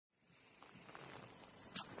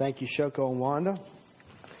Thank you, Shoko and Wanda.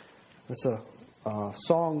 It's a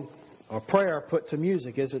song, a prayer put to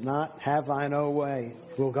music, is it not? Have thine own way.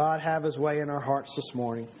 Will God have His way in our hearts this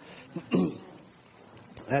morning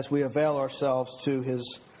as we avail ourselves to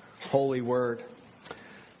His holy word?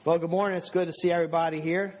 Well, good morning. It's good to see everybody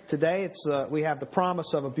here today. We have the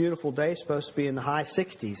promise of a beautiful day. It's supposed to be in the high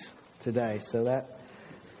 60s today. So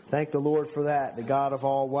thank the Lord for that, the God of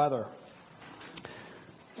all weather.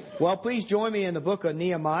 Well, please join me in the book of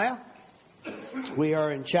Nehemiah. We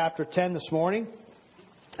are in chapter 10 this morning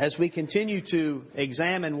as we continue to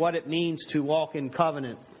examine what it means to walk in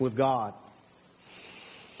covenant with God.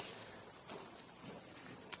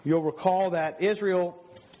 You'll recall that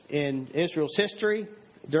in Israel's history,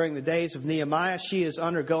 during the days of Nehemiah, she is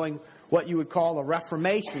undergoing what you would call a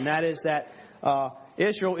reformation. That is that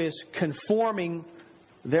Israel is conforming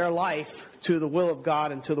their life to the will of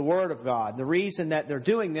God and to the Word of God. The reason that they're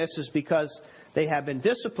doing this is because they have been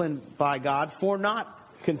disciplined by God for not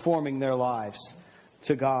conforming their lives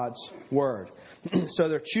to God's Word. So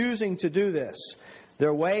they're choosing to do this.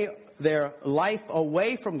 Their life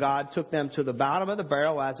away from God took them to the bottom of the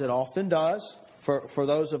barrel, as it often does for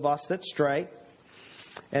those of us that stray.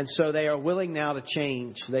 And so they are willing now to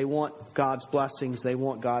change. They want God's blessings. They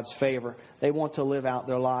want God's favor. They want to live out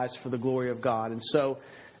their lives for the glory of God. And so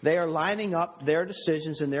they are lining up their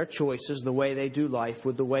decisions and their choices, the way they do life,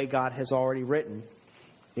 with the way God has already written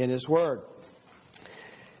in His Word.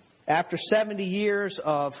 After 70 years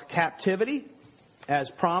of captivity, as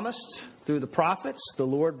promised through the prophets, the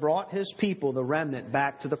Lord brought His people, the remnant,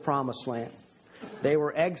 back to the promised land. They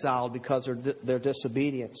were exiled because of their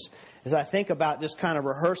disobedience. As I think about just kind of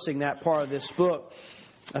rehearsing that part of this book,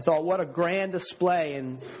 I thought, what a grand display,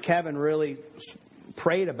 and Kevin really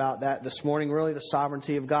prayed about that this morning, really the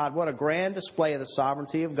sovereignty of God. What a grand display of the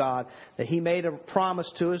sovereignty of God, that He made a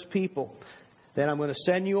promise to His people, that I'm going to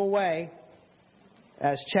send you away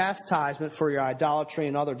as chastisement for your idolatry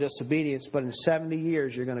and other disobedience, but in 70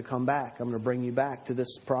 years you're going to come back. I'm going to bring you back to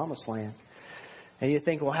this promised land. And you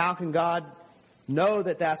think, well, how can God know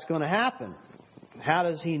that that's going to happen? How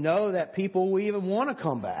does He know that people will even want to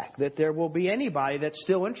come back? That there will be anybody that's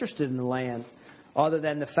still interested in the land, other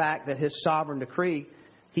than the fact that His sovereign decree,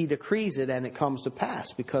 He decrees it and it comes to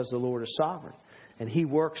pass because the Lord is sovereign. And He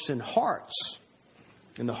works in the hearts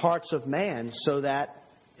of man, so that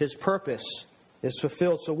His purpose is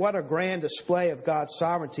fulfilled. So what a grand display of God's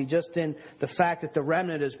sovereignty, just in the fact that the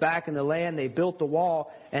remnant is back in the land. They built the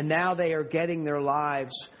wall, and now they are getting their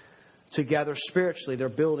lives together spiritually. They're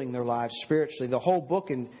building their lives spiritually. The whole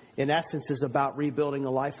book, in essence, is about rebuilding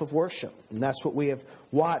a life of worship. And that's what we have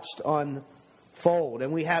watched unfold.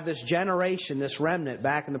 And we have this generation, this remnant,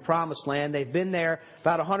 back in the promised land. They've been there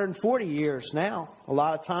about 140 years now. A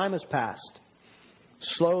lot of time has passed.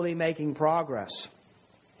 Slowly making progress.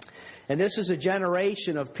 And this is a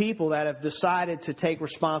generation of people that have decided to take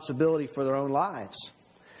responsibility for their own lives.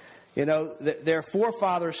 You know, their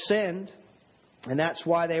forefathers sinned, and that's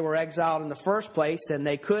why they were exiled in the first place. And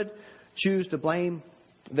they could choose to blame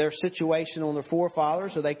their situation on their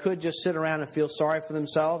forefathers, or they could just sit around and feel sorry for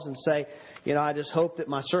themselves and say, you know, I just hope that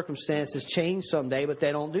my circumstances change someday. But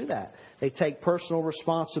they don't do that. They take personal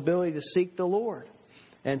responsibility to seek the Lord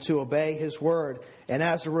and to obey His Word. And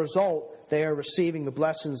as a result, they are receiving the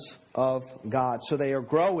blessings of God. So they are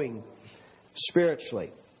growing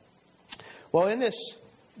spiritually. Well, in this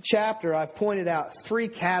chapter, I've pointed out three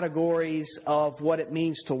categories of what it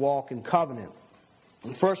means to walk in covenant.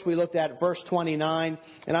 And first, we looked at verse 29,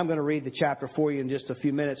 and I'm going to read the chapter for you in just a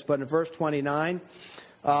few minutes. But in verse 29,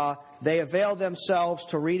 they avail themselves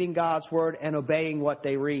to reading God's Word and obeying what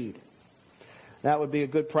they read. That would be a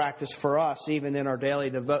good practice for us, even in our daily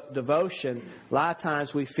devotion. A lot of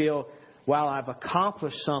times we feel, well, I've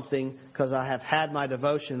accomplished something because I have had my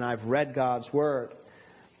devotion and I've read God's Word.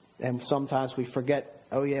 And sometimes we forget,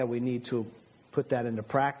 oh yeah, we need to put that into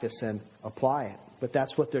practice and apply it. But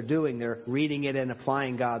that's what they're doing. They're reading it and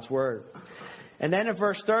applying God's Word. And then in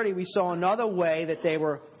verse 30, we saw another way that they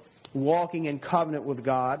were walking in covenant with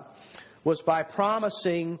God was by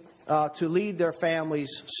promising to lead their families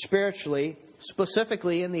spiritually,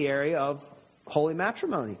 specifically in the area of holy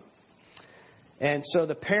matrimony. And so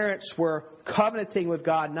the parents were covenanting with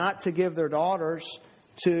God not to give their daughters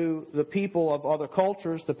to the people of other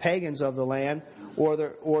cultures, the pagans of the land,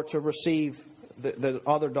 or to receive the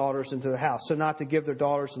other daughters into the house. So not to give their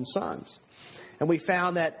daughters and sons. And we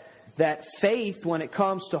found that faith, when it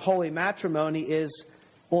comes to holy matrimony, is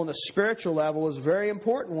on the spiritual level is very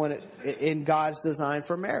important in God's design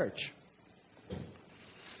for marriage.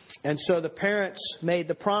 And so the parents made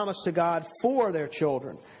the promise to God for their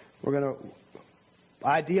children. We're going to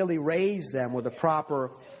ideally raise them with a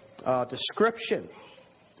proper description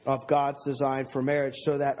of God's design for marriage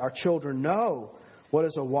so that our children know what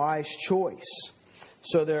is a wise choice.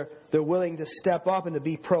 So they're willing to step up and to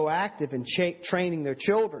be proactive in training their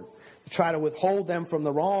children, to try to withhold them from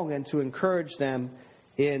the wrong and to encourage them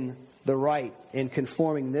in the right, in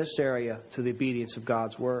conforming this area to the obedience of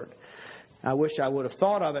God's Word. I wish I would have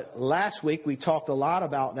thought of it last week. We talked a lot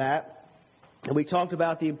about that. And we talked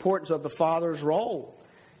about the importance of the father's role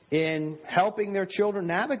in helping their children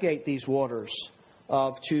navigate these waters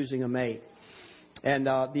of choosing a mate. And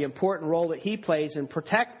the important role that he plays in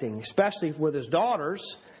protecting, especially with his daughters,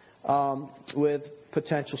 with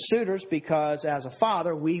potential suitors, because as a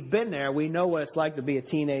father, we've been there. We know what it's like to be a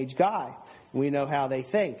teenage guy. We know how they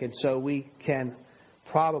think. And so we can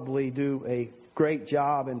probably do a great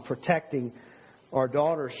job in protecting our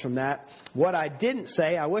daughters from that. What I didn't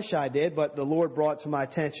say, I wish I did, but the Lord brought to my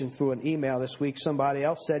attention through an email this week. Somebody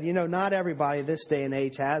else said, not everybody this day and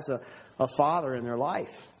age has a father in their life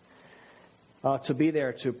to be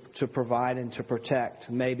there to provide and to protect,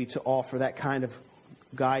 maybe to offer that kind of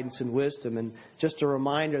guidance and wisdom. And just a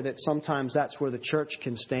reminder that sometimes that's where the church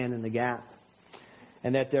can stand in the gap.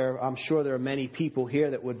 And that I'm sure there are many people here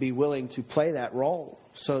that would be willing to play that role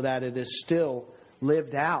so that it is still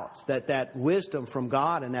lived out, that wisdom from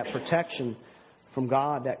God and that protection from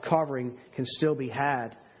God, that covering can still be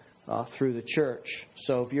had through the church.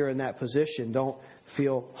 So if you're in that position, don't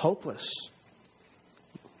feel hopeless.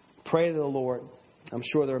 Pray to the Lord. I'm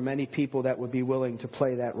sure there are many people that would be willing to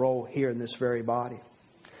play that role here in this very body.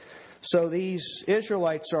 So these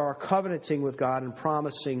Israelites are covenanting with God and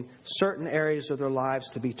promising certain areas of their lives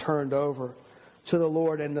to be turned over to the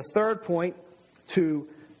Lord. And the third point to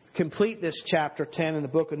complete this chapter 10 in the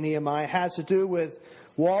book of Nehemiah has to do with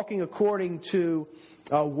walking according to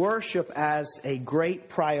worship as a great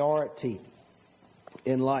priority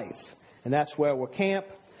in life. And that's where we'll camp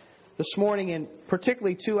this morning in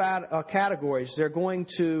particularly two categories. They're going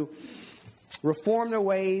to reform their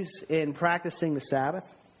ways in practicing the Sabbath,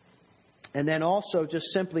 and then also just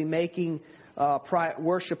simply making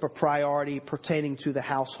worship a priority pertaining to the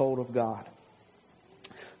household of God.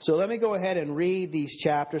 So let me go ahead and read these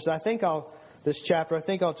chapters. I think I'll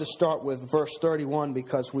just start with verse 31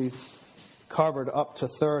 because we've covered up to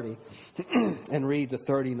 30 and read to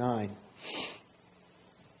 39.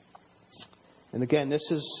 And again, this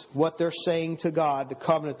is what they're saying to God, the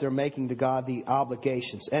covenant they're making to God, the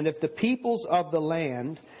obligations. And if the peoples of the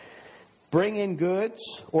land bring in goods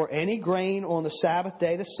or any grain on the Sabbath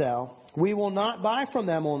day to sell, we will not buy from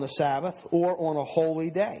them on the Sabbath or on a holy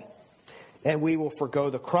day. And we will forgo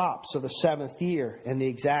the crops of the seventh year and the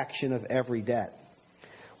exaction of every debt.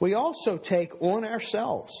 We also take on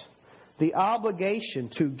ourselves the obligation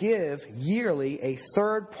to give yearly a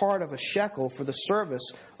third part of a shekel for the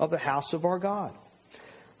service of the house of our God.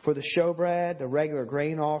 For the showbread, the regular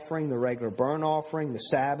grain offering, the regular burnt offering, the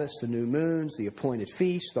Sabbaths, the new moons, the appointed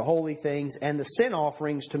feasts, the holy things, and the sin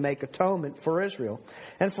offerings to make atonement for Israel,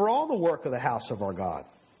 and for all the work of the house of our God.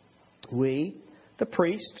 We, the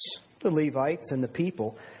priests, the Levites, and the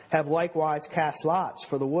people, have likewise cast lots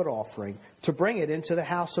for the wood offering to bring it into the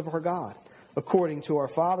house of our God, according to our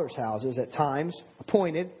fathers' houses, at times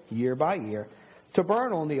appointed, year by year, to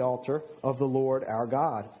burn on the altar of the Lord our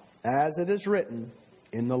God, as it is written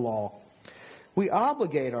in the law. We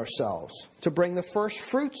obligate ourselves to bring the first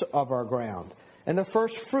fruits of our ground, and the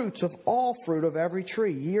first fruits of all fruit of every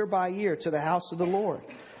tree, year by year, to the house of the Lord.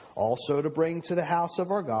 Also to bring to the house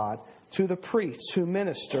of our God, to the priests who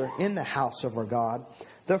minister in the house of our God,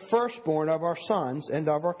 the firstborn of our sons and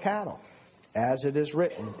of our cattle, as it is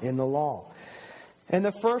written in the law, and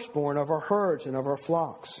the firstborn of our herds and of our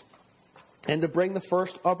flocks, and to bring the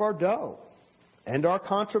first of our dough and our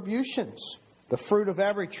contributions, the fruit of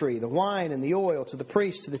every tree, the wine and the oil, to the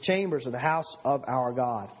priests, to the chambers of the house of our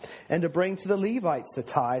God, and to bring to the Levites the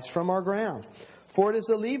tithes from our ground. For it is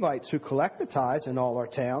the Levites who collect the tithes in all our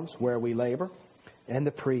towns where we labor, and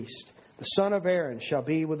the priest, the son of Aaron, shall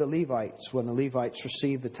be with the Levites when the Levites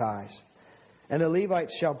receive the tithes. And the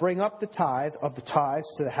Levites shall bring up the tithe of the tithes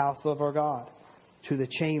to the house of our God, to the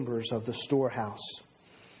chambers of the storehouse.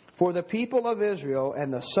 For the people of Israel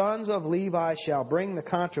and the sons of Levi shall bring the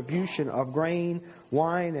contribution of grain,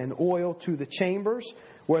 wine, and oil to the chambers,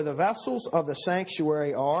 where the vessels of the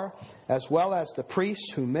sanctuary are, as well as the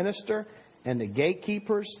priests who minister, and the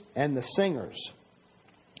gatekeepers, and the singers.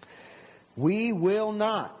 We will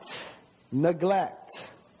not neglect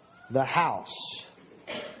the house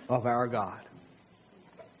of our God.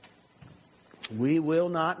 We will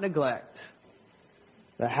not neglect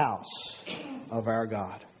the house of our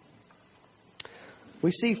God.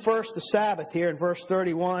 We see first the Sabbath here in verse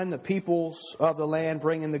 31, the peoples of the land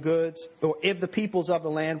bring in the goods, or if the peoples of the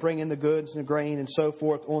land bring in the goods and the grain and so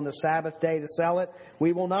forth on the Sabbath day to sell it,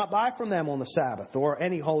 we will not buy from them on the Sabbath or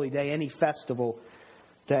any holy day, any festival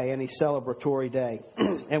day, any celebratory day.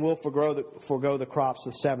 And we'll forego the crops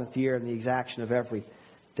of the seventh year and the exaction of every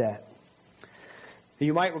debt.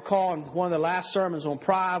 You might recall in one of the last sermons on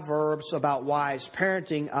Proverbs about wise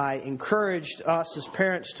parenting, I encouraged us as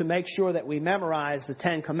parents to make sure that we memorize the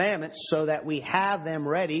Ten Commandments so that we have them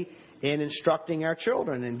ready in instructing our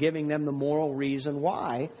children and giving them the moral reason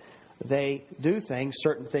why they do things.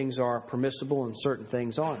 Certain things are permissible and certain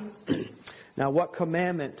things aren't. Now, what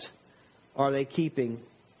commandment are they keeping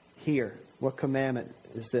here? What commandment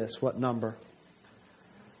is this? What number?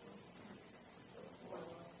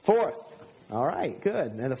 Fourth. All right,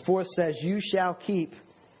 good. And the fourth says, you shall keep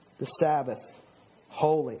the Sabbath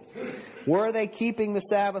holy. Were they keeping the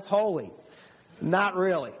Sabbath holy? Not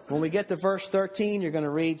really. When we get to verse 13, you're going to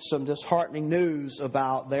read some disheartening news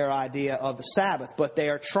about their idea of the Sabbath. But they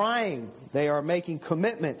are trying. They are making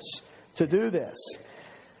commitments to do this.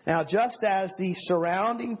 Now, just as the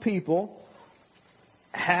surrounding people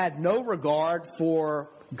had no regard for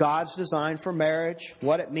God's design for marriage,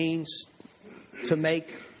 what it means to make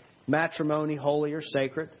matrimony holy or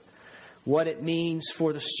sacred, what it means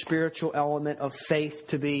for the spiritual element of faith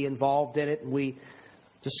to be involved in it. We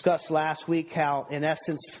discussed last week how, in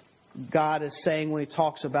essence, God is saying when He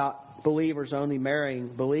talks about believers only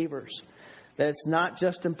marrying believers, that it's not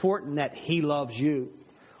just important that He loves you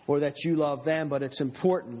or that you love them, but it's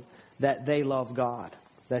important that they love God,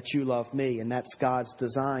 that you love me, and that's God's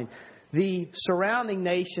design. The surrounding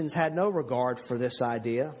nations had no regard for this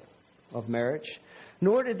idea of marriage,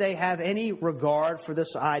 nor did they have any regard for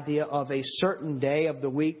this idea of a certain day of the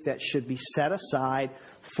week that should be set aside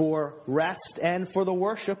for rest and for the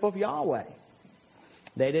worship of Yahweh.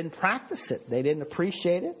 They didn't practice it. They didn't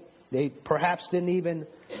appreciate it. They perhaps didn't even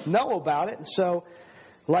know about it. And so,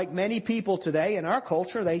 like many people today in our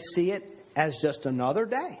culture, they see it as just another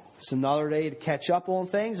day. It's another day to catch up on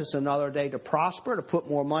things. It's another day to prosper, to put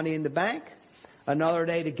more money in the bank. Another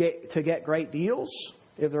day to get great deals,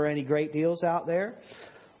 if there are any great deals out there.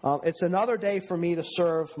 It's another day for me to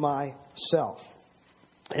serve myself.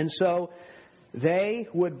 And so they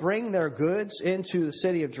would bring their goods into the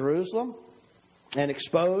city of Jerusalem and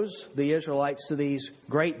expose the Israelites to these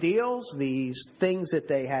great deals, these things that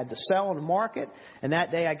they had to sell in the market. And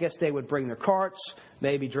that day, I guess they would bring their carts,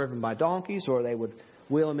 maybe driven by donkeys, or they would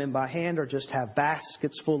wheel them in by hand, or just have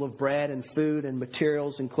baskets full of bread and food and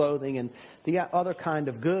materials and clothing and the other kind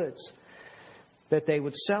of goods that they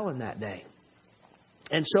would sell in that day.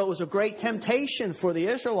 And so it was a great temptation for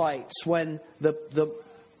the Israelites when the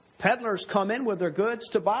peddlers come in with their goods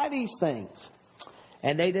to buy these things.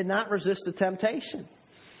 And they did not resist the temptation.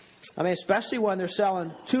 I mean, especially when they're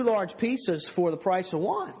selling 2 large pizzas for the price of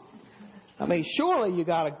 1. I mean, surely you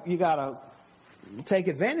gotta take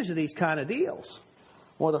advantage of these kind of deals.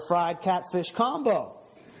 Or the fried catfish combo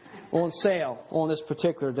on sale on this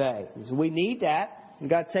particular day. So we need that. We've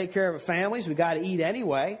got to take care of our families. We've got to eat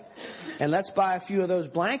anyway. And let's buy a few of those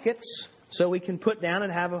blankets so we can put down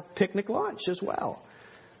and have a picnic lunch as well.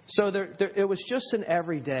 So it was just an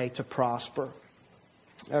everyday to prosper.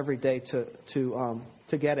 Every day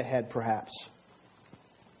to get ahead, perhaps.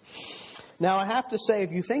 Now, I have to say,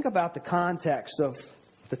 if you think about the context of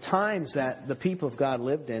the times that the people of God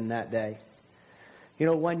lived in that day, you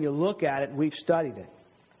know, when you look at it, we've studied it.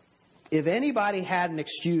 If anybody had an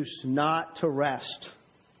excuse not to rest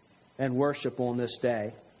and worship on this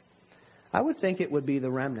day, I would think it would be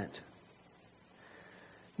the remnant.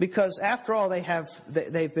 Because after all,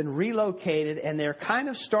 they've been relocated and they're kind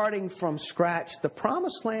of starting from scratch. The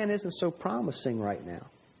promised land isn't so promising right now.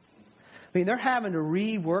 I mean, they're having to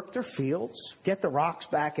rework their fields, get the rocks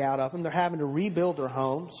back out of them. They're having to rebuild their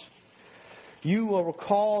homes. You will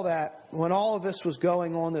recall that when all of this was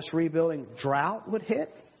going on, this rebuilding, drought would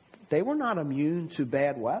hit. They were not immune to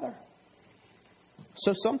bad weather.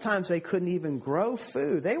 So sometimes they couldn't even grow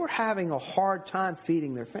food. They were having a hard time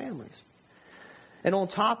feeding their families. And on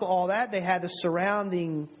top of all that, they had the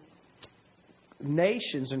surrounding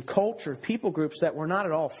nations and culture, people groups that were not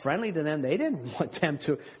at all friendly to them. They didn't want them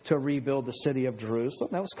to rebuild the city of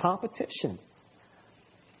Jerusalem. That was competition.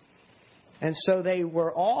 And so they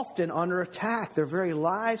were often under attack. Their very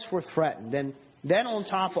lives were threatened. And then on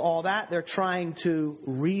top of all that, they're trying to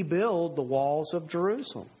rebuild the walls of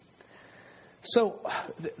Jerusalem. So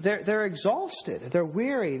they're exhausted. They're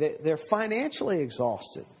weary. They're financially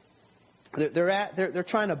exhausted. They're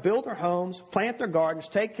trying to build their homes, plant their gardens,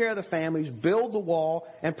 take care of their families, build the wall,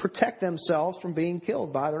 and protect themselves from being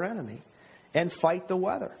killed by their enemy. and fight the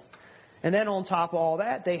weather. And then on top of all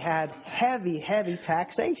that, they had heavy, heavy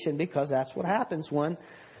taxation, because that's what happens when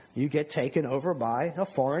you get taken over by a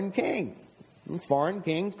foreign king. The foreign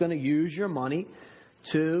king's going to use your money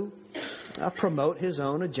to promote his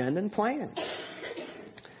own agenda and plans.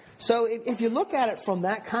 So if you look at it from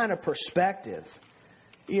that kind of perspective,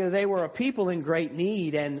 they were a people in great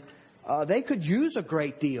need, and they could use a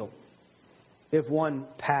great deal if one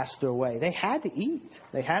passed away. They had to eat.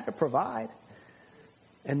 They had to provide.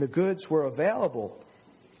 And the goods were available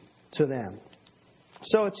to them.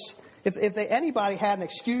 So if anybody had an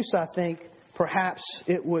excuse, I think perhaps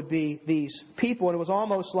it would be these people. And it was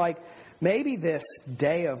almost like maybe this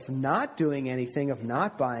day of not doing anything, of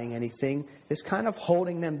not buying anything, is kind of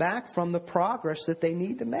holding them back from the progress that they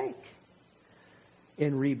need to make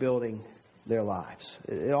in rebuilding their lives.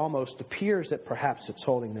 It almost appears that perhaps it's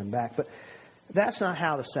holding them back. But that's not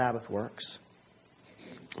how the Sabbath works.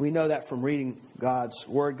 We know that from reading God's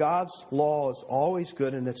Word. God's law is always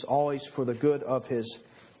good, and it's always for the good of His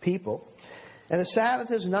people. And the Sabbath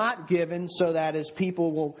is not given so that His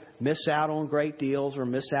people will miss out on great deals or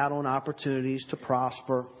miss out on opportunities to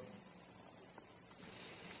prosper.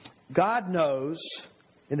 God knows,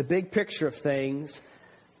 in the big picture of things,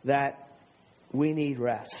 that we need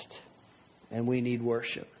rest and we need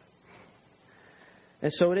worship.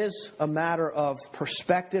 And so it is a matter of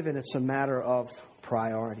perspective, and it's a matter of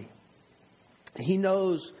priority. He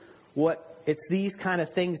knows it's these kind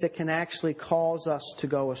of things that can actually cause us to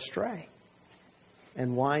go astray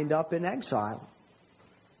and wind up in exile,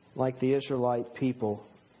 like the Israelite people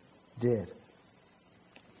did.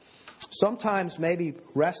 Sometimes maybe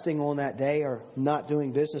resting on that day or not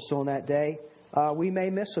doing business on that day, we may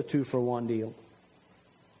miss a 2-for-1 deal.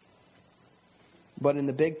 But in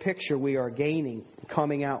the big picture, we are gaining,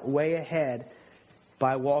 coming out way ahead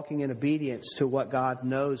by walking in obedience to what God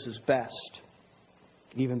knows is best,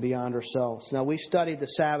 even beyond ourselves. Now, we studied the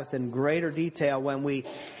Sabbath in greater detail when we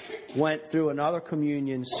went through another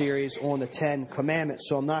communion series on the 10 Commandments,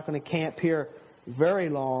 so I'm not going to camp here very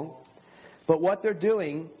long. But what they're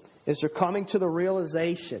doing is they're coming to the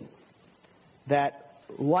realization that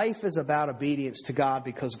life is about obedience to God,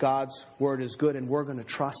 because God's Word is good and we're going to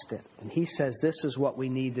trust it. And He says this is what we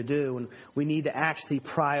need to do. And we need to actually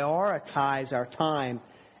prioritize our time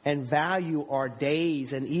and value our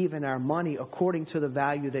days and even our money according to the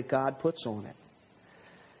value that God puts on it.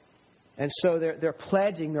 And so they're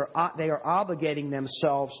pledging, they are obligating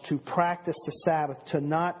themselves to practice the Sabbath, to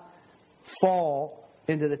not fall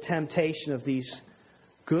into the temptation of these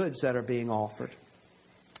goods that are being offered,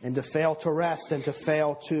 and to fail to rest and to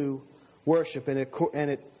fail to worship. And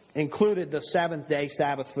it included the 7th-day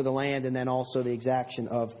Sabbath for the land, and then also the exaction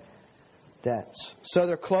of debts. So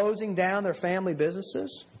they're closing down their family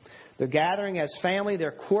businesses. They're gathering as family.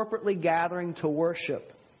 They're corporately gathering to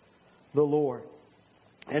worship the Lord.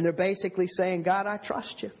 And they're basically saying, God, I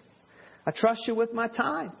trust You. I trust You with my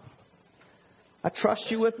time. I trust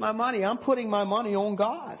You with my money. I'm putting my money on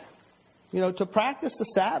God. To practice the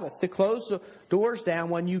Sabbath, to close the doors down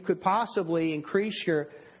when you could possibly increase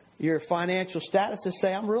your financial status, to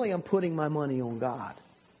say, I'm putting my money on God.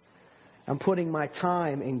 I'm putting my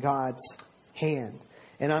time in God's hand.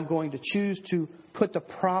 And I'm going to choose to put the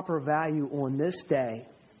proper value on this day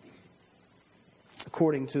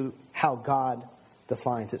according to how God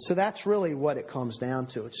defines it. So that's really what it comes down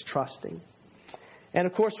to. It's trusting. And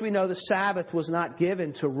of course, we know the Sabbath was not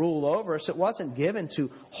given to rule over us. It wasn't given to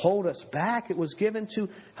hold us back. It was given to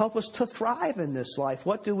help us to thrive in this life.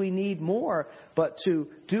 What do we need more but to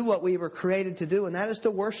do what we were created to do? And that is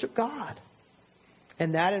to worship God.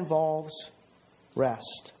 And that involves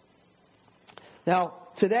rest. Now,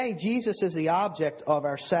 today, Jesus is the object of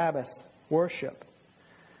our Sabbath worship.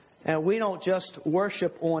 And we don't just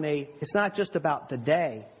worship it's not just about the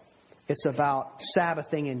day. It's about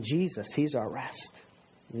Sabbathing in Jesus. He's our rest.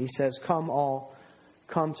 And He says,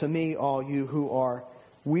 come to me, all you who are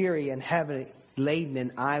weary and heavy laden,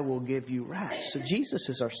 and I will give you rest. So Jesus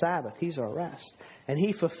is our Sabbath. He's our rest. And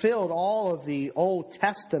He fulfilled all of the Old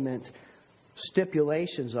Testament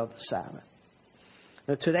stipulations of the Sabbath.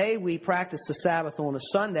 Now, today we practice the Sabbath on a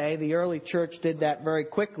Sunday. The early church did that very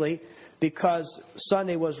quickly because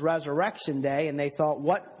Sunday was Resurrection Day, and they thought,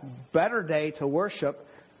 what better day to worship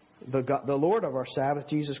the Lord of our Sabbath,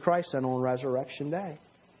 Jesus Christ, than on Resurrection Day.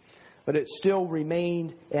 But it still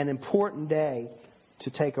remained an important day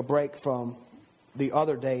to take a break from the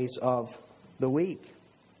other days of the week.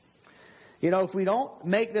 If we don't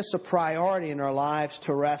make this a priority in our lives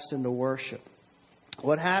to rest and to worship,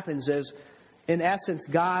 what happens is, in essence,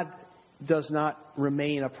 God does not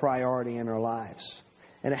remain a priority in our lives.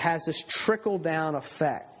 And it has this trickle-down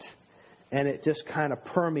effect. and it just kind of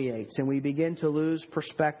permeates. And we begin to lose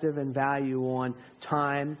perspective and value on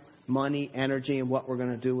time, money, energy, and what we're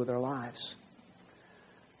going to do with our lives.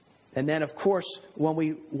 And then, of course, when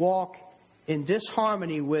we walk in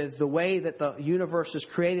disharmony with the way that the universe is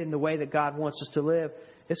created and the way that God wants us to live,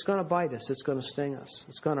 it's going to bite us. It's going to sting us.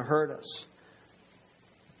 It's going to hurt us.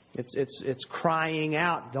 It's crying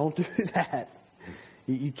out, don't do that.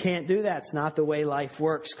 You can't do that. It's not the way life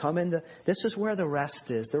works. This is where the rest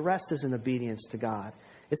is. The rest is in obedience to God.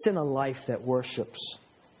 It's in a life that worships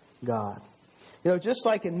God. You know, just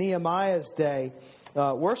like in Nehemiah's day,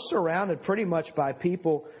 we're surrounded pretty much by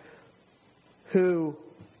people who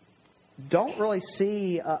don't really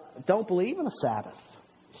don't believe in a Sabbath.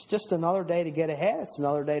 It's just another day to get ahead. It's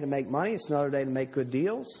another day to make money. It's another day to make good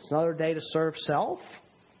deals. It's another day to serve self.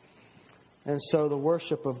 And so the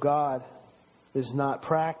worship of God is not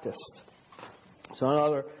practiced.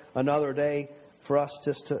 So another day for us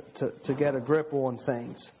just to get a grip on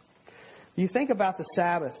things. You think about the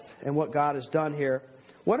Sabbath and what God has done here.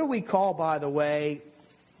 What do we call, by the way,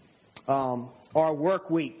 our work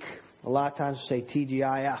week? A lot of times we say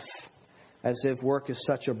TGIF, as if work is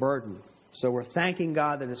such a burden. So we're thanking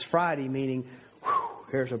God that it's Friday, meaning,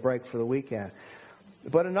 here's a break for the weekend.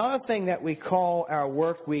 But another thing that we call our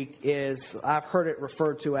work week is, I've heard it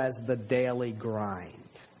referred to as the daily grind.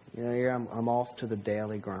 You know, here I'm off to the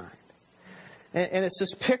daily grind. And it's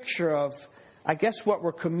this picture of, I guess what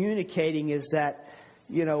we're communicating is that,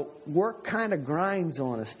 you know, work kind of grinds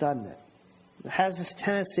on us, doesn't it? It has this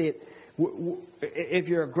tendency, if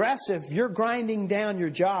you're aggressive, you're grinding down your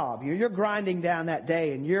job. You're grinding down that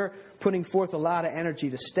day, and you're putting forth a lot of energy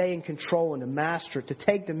to stay in control and to master it, to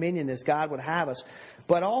take dominion as God would have us.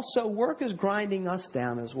 But also, work is grinding us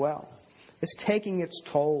down as well. It's taking its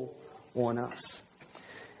toll on us.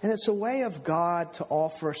 And it's a way of God to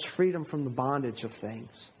offer us freedom from the bondage of things.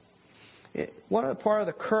 Part of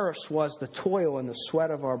the curse was the toil and the sweat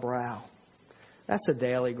of our brow. That's a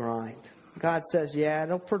daily grind. God says, yeah,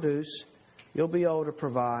 it'll produce. You'll be able to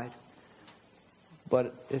provide.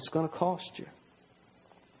 But it's going to cost you.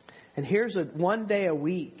 And here's one day a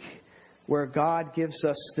week where God gives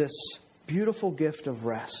us this beautiful gift of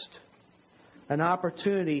rest. An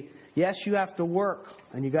opportunity. Yes, you have to work,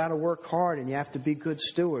 and you got to work hard, and you have to be good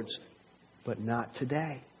stewards. But not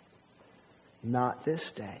today. Not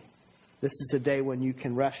this day. This is a day when you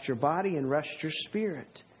can rest your body and rest your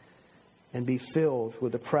spirit and be filled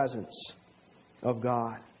with the presence of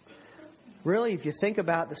God. Really, if you think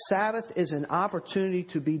about it, the Sabbath is an opportunity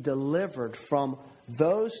to be delivered from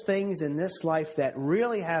those things in this life that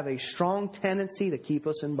really have a strong tendency to keep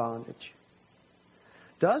us in bondage.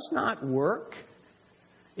 Is not work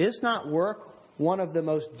one of the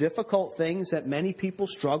most difficult things that many people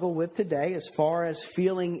struggle with today as far as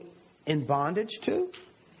feeling in bondage to?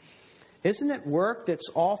 Isn't it work that's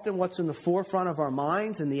often what's in the forefront of our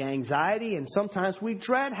minds and the anxiety? And sometimes we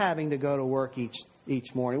dread having to go to work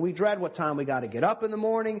each morning. We dread what time we got to get up in the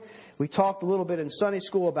morning. We talked a little bit in Sunday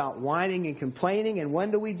school about whining and complaining. And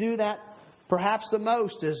when do we do that? Perhaps the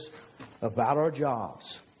most is about our jobs.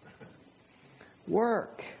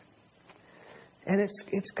 Work. And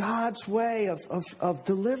it's God's way of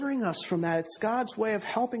delivering us from that. It's God's way of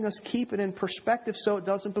helping us keep it in perspective so it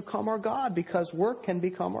doesn't become our God, because work can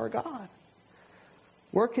become our God.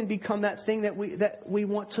 Work can become that thing that we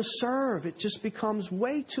want to serve. It just becomes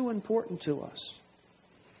way too important to us.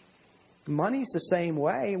 Money's the same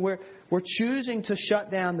way. We're choosing to shut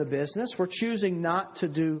down the business. We're choosing not to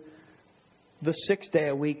do the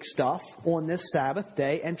 6-day-a-week stuff on this Sabbath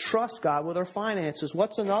day and trust God with our finances.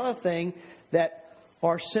 What's another thing that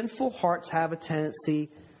our sinful hearts have a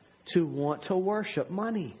tendency to want to worship?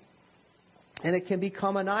 Money. And it can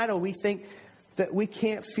become an idol. We think that we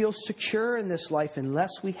can't feel secure in this life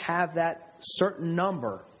unless we have that certain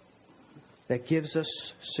number that gives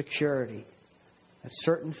us security, a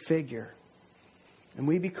certain figure. And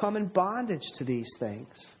we become in bondage to these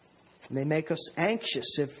things. And they make us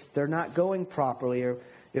anxious if they're not going properly, or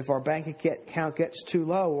if our bank account gets too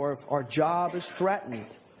low, or if our job is threatened.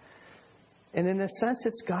 And in a sense,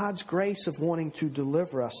 it's God's grace of wanting to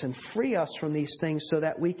deliver us and free us from these things so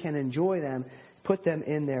that we can enjoy them, put them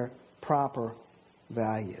in their proper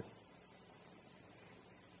value.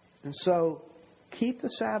 And so, keep the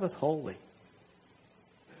Sabbath holy.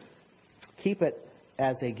 Keep it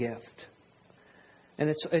as a gift. And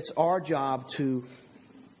it's our job to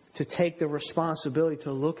take the responsibility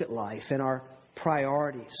to look at life and our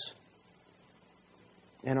priorities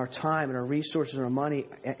and our time and our resources and our money.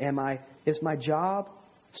 Is my job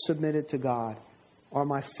submitted to God? Are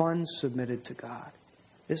my funds submitted to God?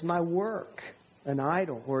 Is my work an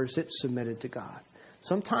idol, or is it submitted to God?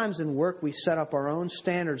 Sometimes in work we set up our own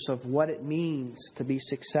standards of what it means to be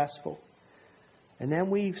successful. And then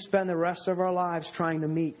we spend the rest of our lives trying to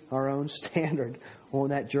meet our own standard on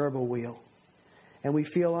that gerbil wheel. And we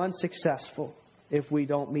feel unsuccessful if we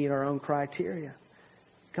don't meet our own criteria.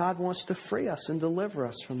 God wants to free us and deliver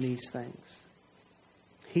us from these things.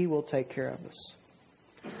 He will take care of us.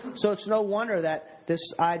 So it's no wonder that this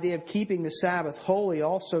idea of keeping the Sabbath holy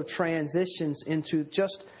also transitions into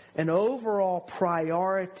just an overall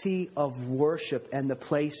priority of worship and the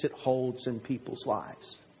place it holds in people's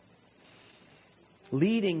lives.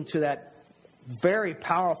 Leading to that very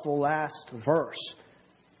powerful last verse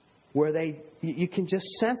where you can just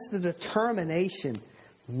sense the determination.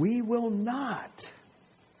 We will not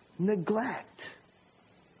neglect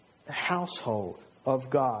the household of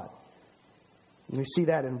God. And we see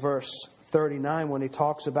that in verse 39 when he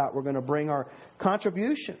talks about we're going to bring our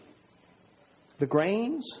contribution. The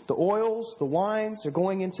grains, the oils, the wines are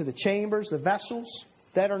going into the chambers, the vessels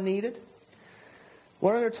that are needed.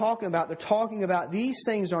 What are they talking about? They're talking about these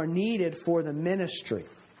things are needed for the ministry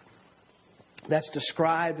that's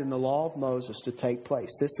described in the law of Moses to take place.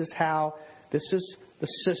 This is the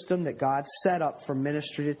system that God set up for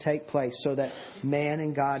ministry to take place so that man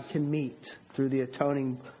and God can meet through the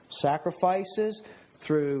atoning sacrifices,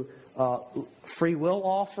 through free will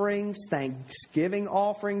offerings, thanksgiving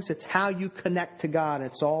offerings. It's how you connect to God.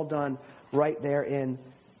 It's all done right there in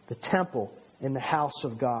the temple, in the house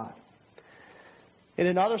of God. In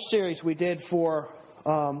another series we did for,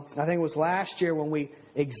 I think it was last year when we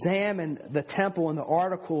examined the temple and the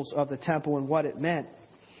articles of the temple and what it meant,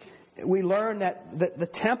 we learned that the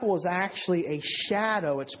temple is actually a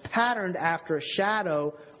shadow. It's patterned after a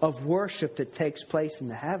shadow of worship that takes place in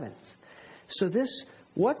the heavens. So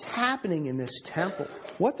what's happening in this temple,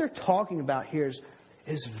 what they're talking about here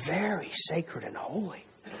is very sacred and holy.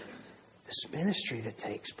 This ministry that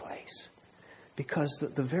takes place. Because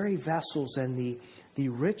the very vessels and the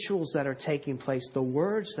rituals that are taking place, the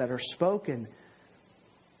words that are spoken,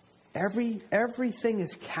 everything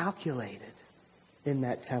is calculated in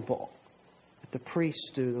that temple. The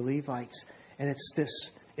priests do, the Levites. And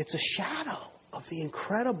it's a shadow of the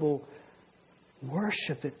incredible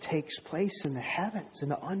worship that takes place in the heavens, in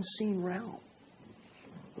the unseen realm.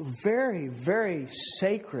 Very, very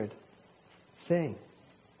sacred thing.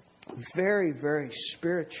 Very, very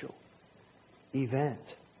spiritual event.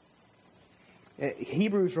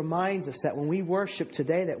 Hebrews reminds us that when we worship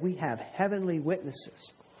today that we have heavenly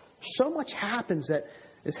witnesses. So much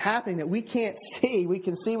is happening that we can't see. We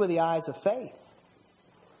can see with the eyes of faith.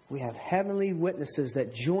 We have heavenly witnesses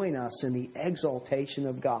that join us in the exaltation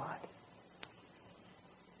of God.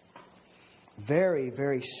 Very,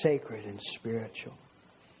 very sacred and spiritual.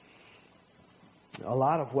 A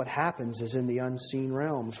lot of what happens is in the unseen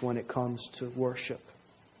realms when it comes to worship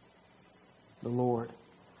the Lord.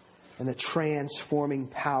 And the transforming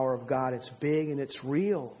power of God. It's big and it's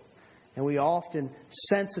real. And we often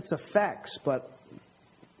sense its effects, but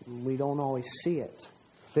we don't always see it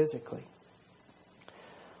physically.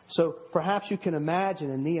 So perhaps you can imagine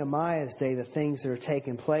in Nehemiah's day the things that are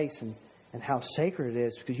taking place and how sacred it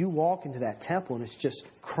is. Because you walk into that temple and it just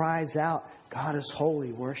cries out, God is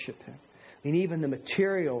holy, worship Him. I mean, even the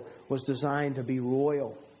material was designed to be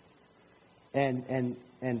royal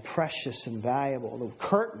and precious and valuable. The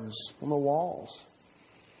curtains on the walls.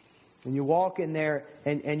 And you walk in there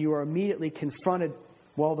and you are immediately confronted.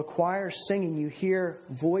 While the choir's singing, you hear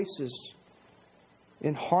voices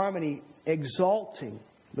in harmony exalting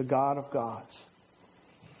the God of gods.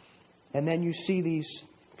 And then you see these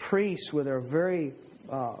priests with their very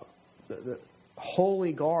the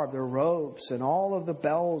holy garb, their robes, and all of the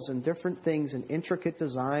bells and different things and intricate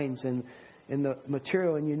designs in the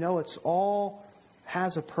material. And you know it's all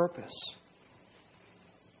has a purpose.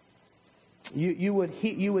 You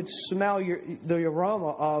would smell the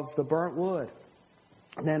aroma of the burnt wood.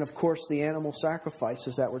 And then, of course, the animal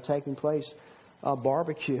sacrifices that were taking place,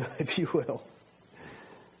 barbecue, if you will.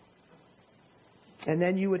 And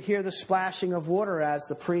then you would hear the splashing of water as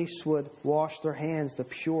the priests would wash their hands, the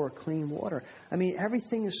pure, clean water. I mean,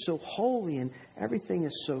 everything is so holy and everything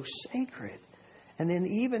is so sacred. And then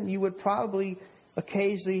even you would probably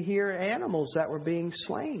occasionally hear animals that were being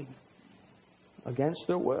slain against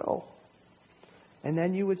their will. And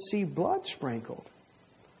then you would see blood sprinkled.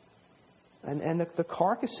 And the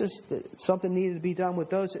carcasses, something needed to be done with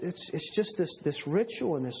those. It's just this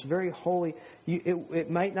ritual and this very holy. It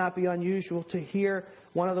might not be unusual to hear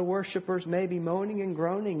one of the worshipers maybe moaning and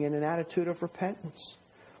groaning in an attitude of repentance.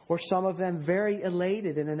 Or some of them very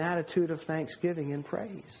elated in an attitude of thanksgiving and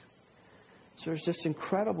praise. So there's this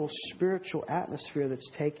incredible spiritual atmosphere that's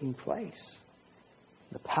taking place.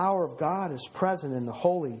 The power of God is present in the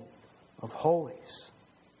Holy of Holies.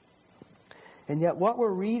 And yet what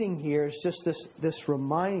we're reading here is just this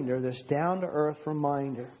reminder, this down-to-earth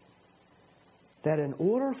reminder, that in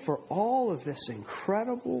order for all of this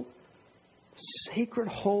incredible, sacred,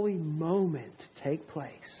 holy moment to take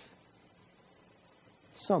place,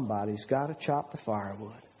 somebody's got to chop the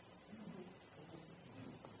firewood.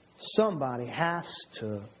 Somebody has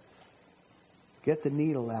to get the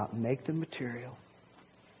needle out and make the material.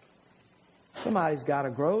 Somebody's got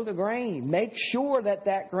to grow the grain. Make sure that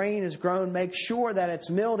that grain is grown. Make sure that it's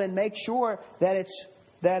milled, and make sure that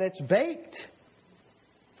it's baked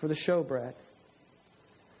for the showbread.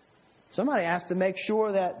 Somebody has to make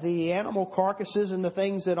sure that the animal carcasses and the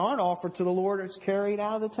things that aren't offered to the Lord is carried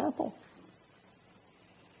out of the temple.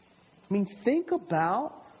 I mean, think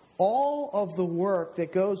about all of the work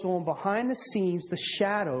that goes on behind the scenes, the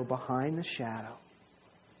shadow behind the shadow,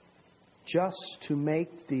 just to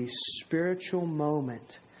make the spiritual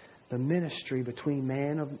moment, the ministry between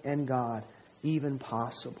man and God, even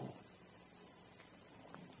possible.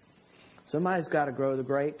 Somebody's got to grow the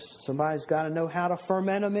grapes. Somebody's got to know how to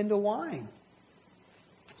ferment them into wine.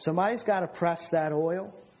 Somebody's got to press that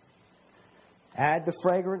oil, add the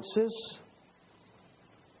fragrances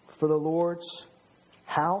for the Lord's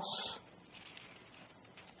house.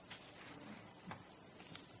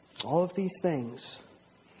 All of these things.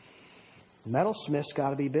 Metalsmiths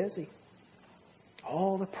got to be busy.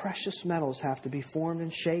 All the precious metals have to be formed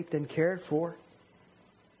and shaped and cared for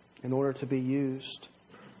in order to be used.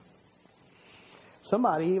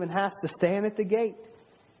 Somebody even has to stand at the gate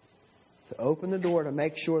to open the door to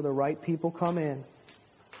make sure the right people come in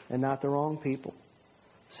and not the wrong people.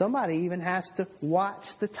 Somebody even has to watch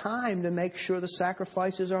the time to make sure the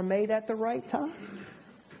sacrifices are made at the right time.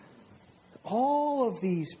 All of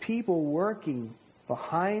these people working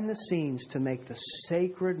behind the scenes to make the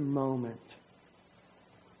sacred moment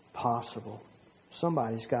possible.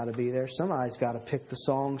 Somebody's got to be there. Somebody's got to pick the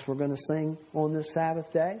songs we're going to sing on this Sabbath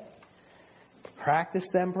day. Practice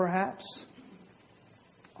them perhaps.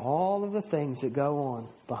 All of the things that go on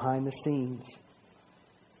behind the scenes.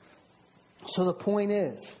 So the point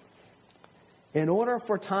is, in order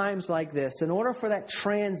for times like this, in order for that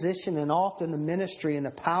transition and often the ministry and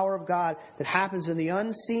the power of God that happens in the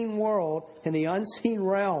unseen world, in the unseen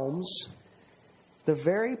realms, the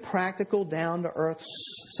very practical, down-to-earth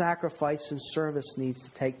sacrifice and service needs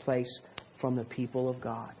to take place from the people of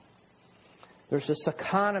God. There's this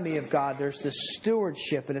economy of God. There's this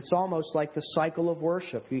stewardship, and it's almost like the cycle of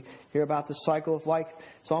worship. You hear about the cycle of life.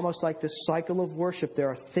 It's almost like this cycle of worship. There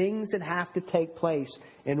are things that have to take place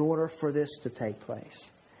in order for this to take place.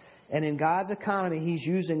 And in God's economy, He's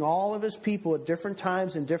using all of His people at different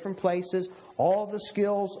times in different places, all of the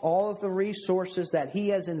skills, all of the resources that He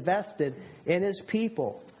has invested in His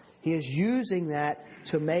people. He is using that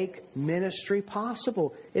to make ministry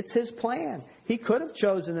possible. It's His plan. He could have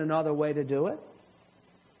chosen another way to do it.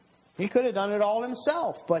 He could have done it all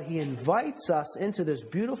Himself. But He invites us into this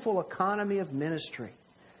beautiful economy of ministry.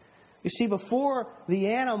 You see, before the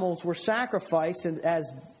animals were sacrificed, and as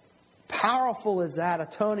powerful as that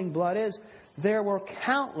atoning blood is, there were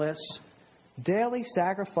countless daily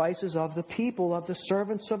sacrifices of the people, of the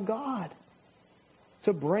servants of God,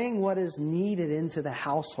 to bring what is needed into the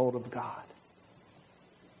household of God.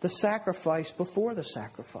 The sacrifice before the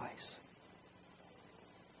sacrifice.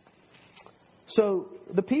 So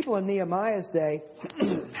the people in Nehemiah's day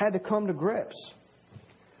had to come to grips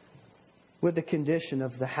with the condition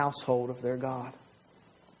of the household of their God.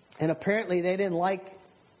 And apparently they didn't like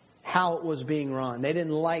how it was being run. They didn't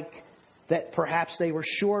like that perhaps they were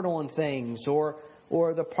short on things, or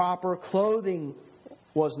the proper clothing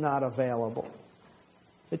was not available.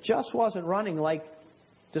 It just wasn't running like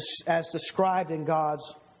as described in God's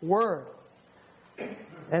Word.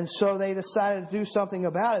 And so they decided to do something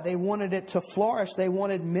about it. They wanted it to flourish. They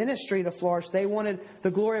wanted ministry to flourish. They wanted the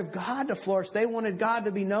glory of God to flourish. They wanted God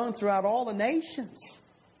to be known throughout all the nations.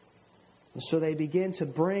 And so they began to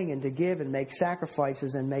bring and to give and make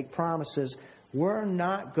sacrifices and make promises. We're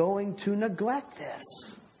not going to neglect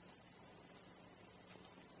this.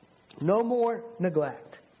 No more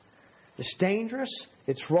neglect. It's dangerous.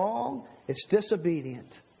 It's wrong. It's disobedient.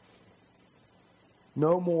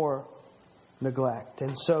 No more neglect.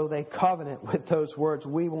 And so they covenant with those words.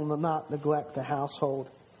 We will not neglect the household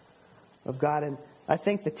of God. And I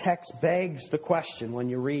think the text begs the question when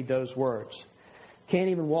you read those words. Can't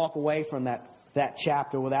even walk away from that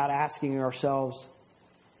chapter without asking ourselves,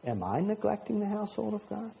 am I neglecting the household of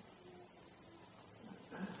God?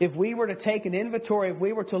 if we were to take an inventory, if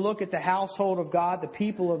we were to look at the household of God, the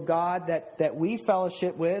people of God that we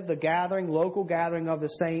fellowship with, the gathering, local gathering of the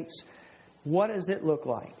saints, what does it look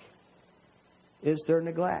like? Is there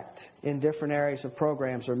neglect in different areas of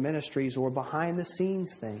programs or ministries or behind the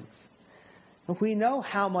scenes things? If we know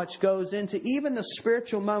how much goes into even the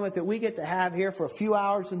spiritual moment that we get to have here for a few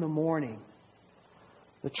hours in the morning,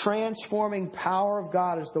 the transforming power of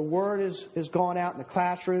God as the Word is gone out in the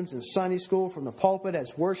classrooms and Sunday school, from the pulpit, as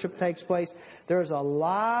worship takes place, there's a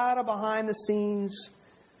lot of behind the scenes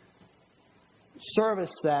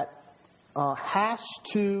service that has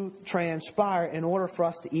to transpire in order for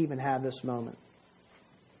us to even have this moment.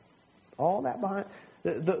 All that behind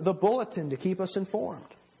the bulletin to keep us informed.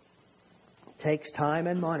 It takes time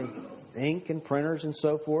and money, ink and printers and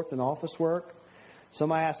so forth, and office work.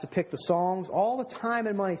 Somebody has to pick the songs, all the time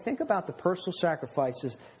and money. Think about the personal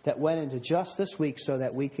sacrifices that went into just this week so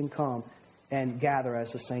that we can come and gather as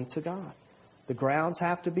the saints of God. The grounds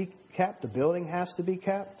have to be kept. The building has to be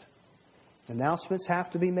kept. Announcements have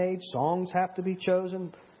to be made. Songs have to be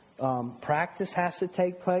chosen. Practice has to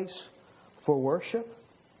take place for worship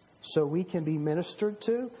so we can be ministered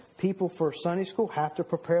to. People for Sunday school have to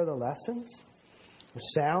prepare the lessons. The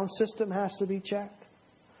sound system has to be checked.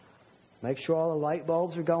 Make sure all the light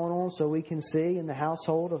bulbs are going on so we can see in the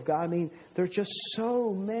household of God. I mean, there's just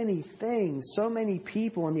so many things, so many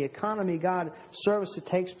people in the economy of God service that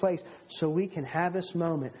takes place so we can have this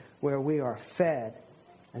moment where we are fed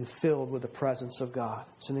and filled with the presence of God.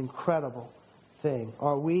 It's an incredible thing.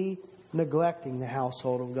 Are we neglecting the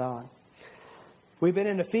household of God? We've been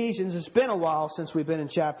in Ephesians. It's been a while since we've been in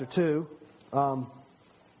chapter 2.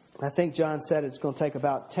 I think John said it's going to take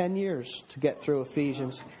about 10 years to get through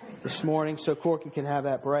Ephesians this morning, so Corky can have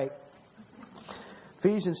that break.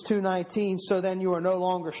 Ephesians 2:19, so then you are no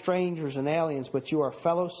longer strangers and aliens, but you are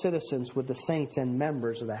fellow citizens with the saints and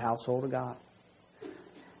members of the household of God.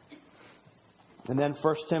 And then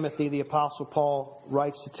 1 Timothy, the Apostle Paul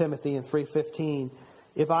writes to Timothy in 3:15,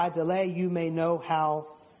 if I delay, you may know how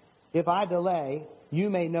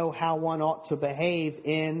one ought to behave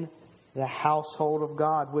in the household of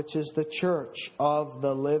God, which is the church of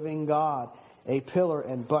the living God, a pillar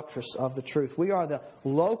and buttress of the truth. We are the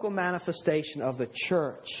local manifestation of the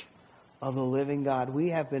church of the living God. We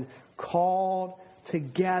have been called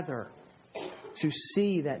together to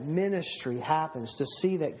see that ministry happens, to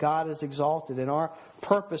see that God is exalted. And our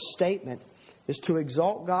purpose statement is to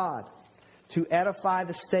exalt God, to edify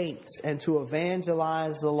the saints, and to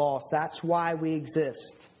evangelize the lost. That's why we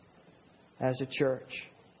exist as a church.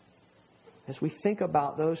 As we think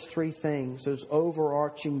about those three things, those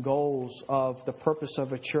overarching goals of the purpose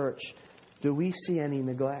of a church, do we see any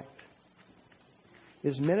neglect?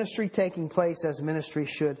 Is ministry taking place as ministry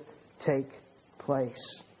should take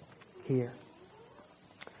place here?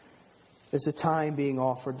 Is the time being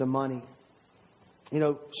offered, the money? You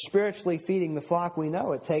know, spiritually feeding the flock, we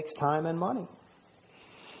know it takes time and money.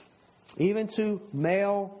 Even to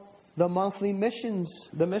mail the monthly missions,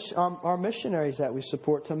 our missionaries that we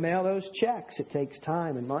support, to mail those checks, it takes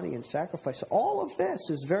time and money and sacrifice. All of this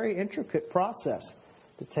is a very intricate process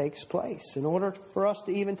that takes place. In order for us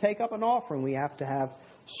to even take up an offering, we have to have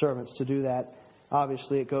servants to do that.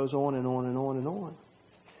 Obviously, it goes on and on and on and on.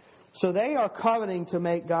 So they are coveting to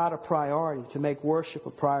make God a priority, to make worship a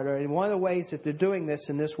priority. And one of the ways that they're doing this,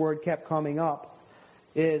 and this word kept coming up,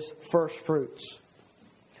 is first fruits.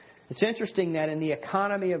 It's interesting that in the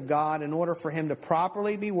economy of God, in order for Him to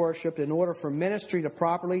properly be worshipped, in order for ministry to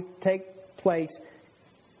properly take place,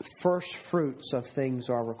 first fruits of things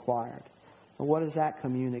are required. And what does that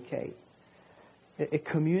communicate? It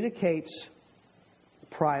communicates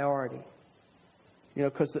priority. You know,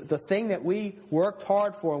 because the thing that we worked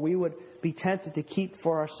hard for, we would be tempted to keep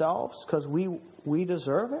for ourselves because we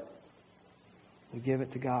deserve it. We give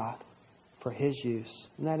it to God for His use.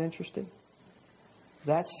 Isn't that interesting?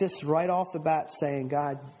 That's just right off the bat saying,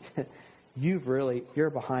 God, you're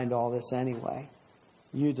behind all this anyway.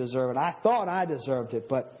 You deserve it. I thought I deserved it,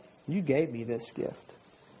 but you gave me this gift.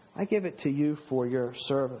 I give it to you for your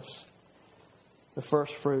service. The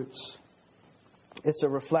first fruits. It's a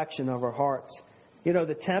reflection of our hearts. You know,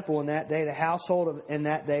 the temple in that day, the household in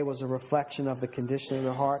that day was a reflection of the condition of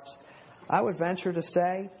their hearts. I would venture to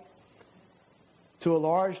say, to a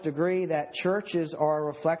large degree, that churches are a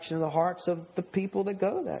reflection of the hearts of the people that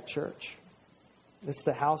go to that church. It's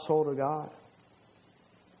the household of God.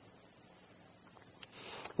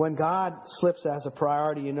 When God slips as a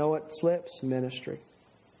priority, you know what slips? Ministry.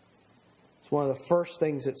 It's one of the first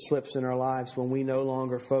things that slips in our lives when we no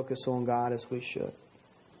longer focus on God as we should.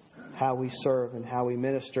 How we serve and how we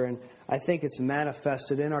minister. And I think it's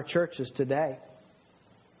manifested in our churches today.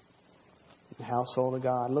 The household of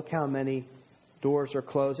God. Look how many doors are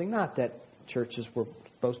closing. Not that churches were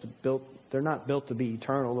supposed to build. They're not built to be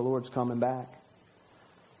eternal. The Lord's coming back.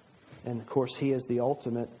 And of course, He is the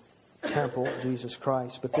ultimate temple, Jesus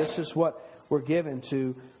Christ. But this is what we're given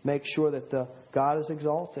to make sure that God is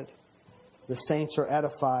exalted. The saints are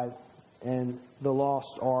edified and the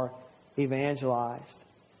lost are evangelized.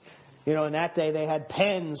 You know, in that day they had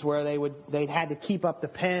pens where they'd had to keep up the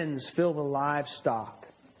pens, fill the livestock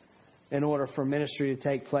in order for ministry to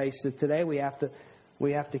take place. So today we have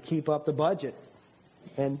to keep up the budget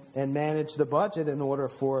and manage the budget in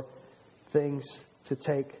order for things to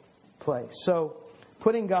take place. So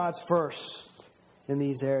putting God's first in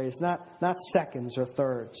these areas, not seconds or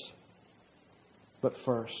thirds, but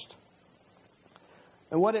first.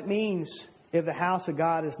 And what it means if the house of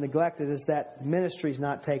God is neglected is that ministry is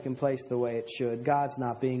not taking place the way it should. God's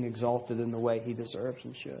not being exalted in the way He deserves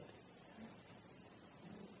and should.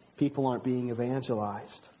 People aren't being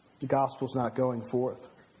evangelized. The gospel's not going forth.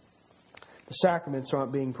 The sacraments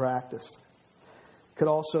aren't being practiced. Could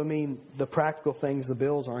also mean the practical things, the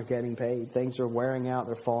bills aren't getting paid. Things are wearing out.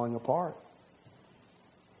 They're falling apart.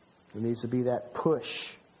 There needs to be that push.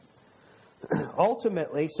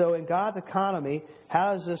 Ultimately, so in God's economy,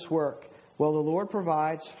 how does this work? Well, the Lord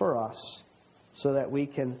provides for us so that we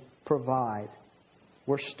can provide.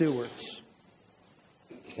 We're stewards.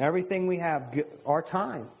 Everything we have, our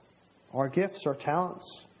time, our gifts, our talents,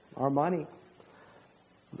 our money,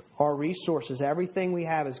 our resources, everything we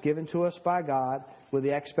have is given to us by God with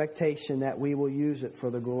the expectation that we will use it for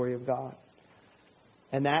the glory of God.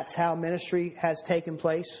 And that's how ministry has taken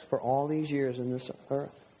place for all these years in this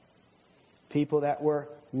earth. People that were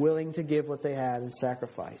willing to give what they had in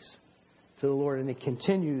sacrifice to the Lord. And it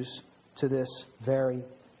continues to this very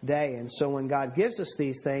day. And so when God gives us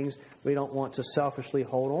these things, we don't want to selfishly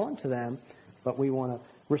hold on to them, but we want to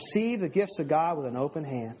receive the gifts of God with an open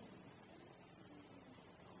hand,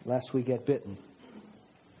 lest we get bitten.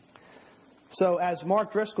 So as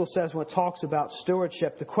Mark Driscoll says when it talks about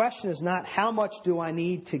stewardship, the question is not how much do I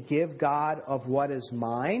need to give God of what is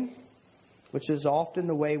mine, which is often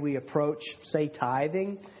the way we approach, say,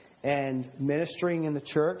 tithing and ministering in the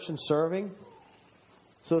church and serving.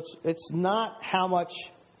 So it's not how much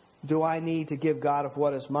do I need to give God of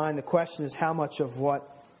what is mine. The question is how much of what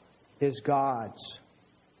is God's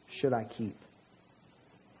should I keep?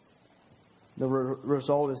 The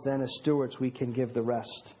result is then as stewards we can give the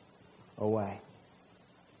rest away.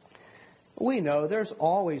 We know there's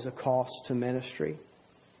always a cost to ministry.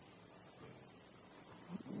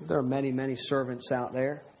 There are many, many servants out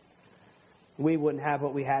there. We wouldn't have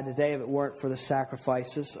what we had today if it weren't for the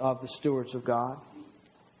sacrifices of the stewards of God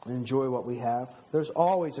and enjoy what we have. There's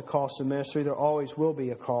always a cost to ministry. There always will be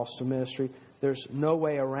a cost to ministry. There's no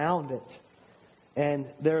way around it. And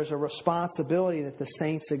there's a responsibility that the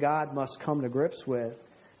saints of God must come to grips with.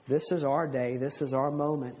 This is our day. This is our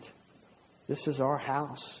moment. This is our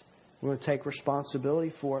house. We're going to take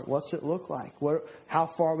responsibility for it. What's it look like?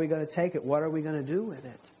 How far are we going to take it? What are we going to do with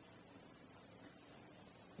it?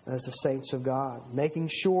 As the saints of God, making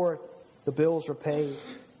sure the bills are paid.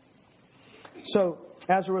 So,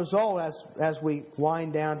 as a result, as we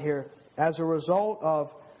wind down here, as a result of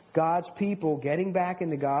God's people getting back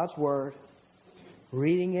into God's Word,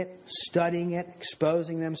 reading it, studying it,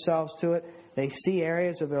 exposing themselves to it, they see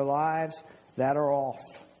areas of their lives that are off.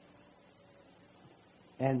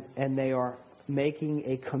 And they are making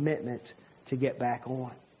a commitment to get back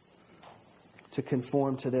on, to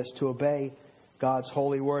conform to this, to obey God's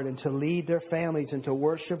holy word, and to lead their families and to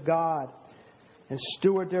worship God and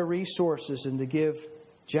steward their resources and to give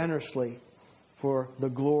generously for the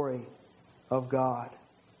glory of God.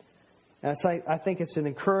 And I think it's an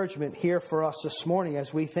encouragement here for us this morning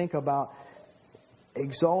as we think about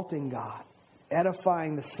exalting God,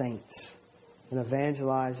 edifying the saints, and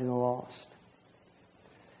evangelizing the lost.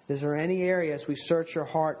 Is there any area as we search your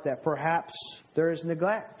heart that perhaps there is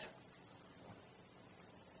neglect?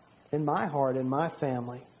 In my heart, in my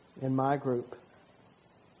family, in my group,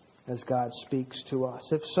 as God speaks to us.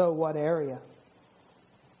 If so, what area?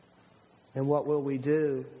 And what will we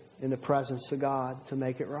do in the presence of God to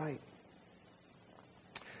make it right?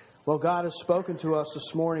 Well, God has spoken to us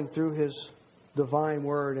this morning through His divine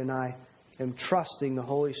word, and I am trusting the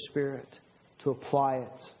Holy Spirit to apply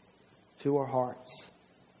it to our hearts.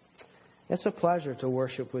 It's a pleasure to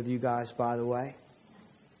worship with you guys, by the way.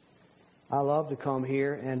 I love to come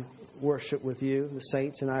here and worship with you, the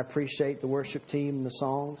saints, and I appreciate the worship team and the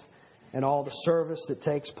songs and all the service that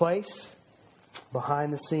takes place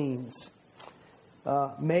behind the scenes.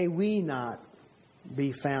 May we not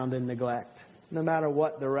be found in neglect, no matter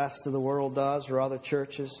what the rest of the world does or other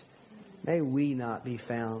churches. May we not be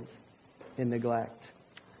found in neglect.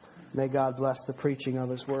 May God bless the preaching of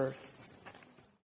His Word.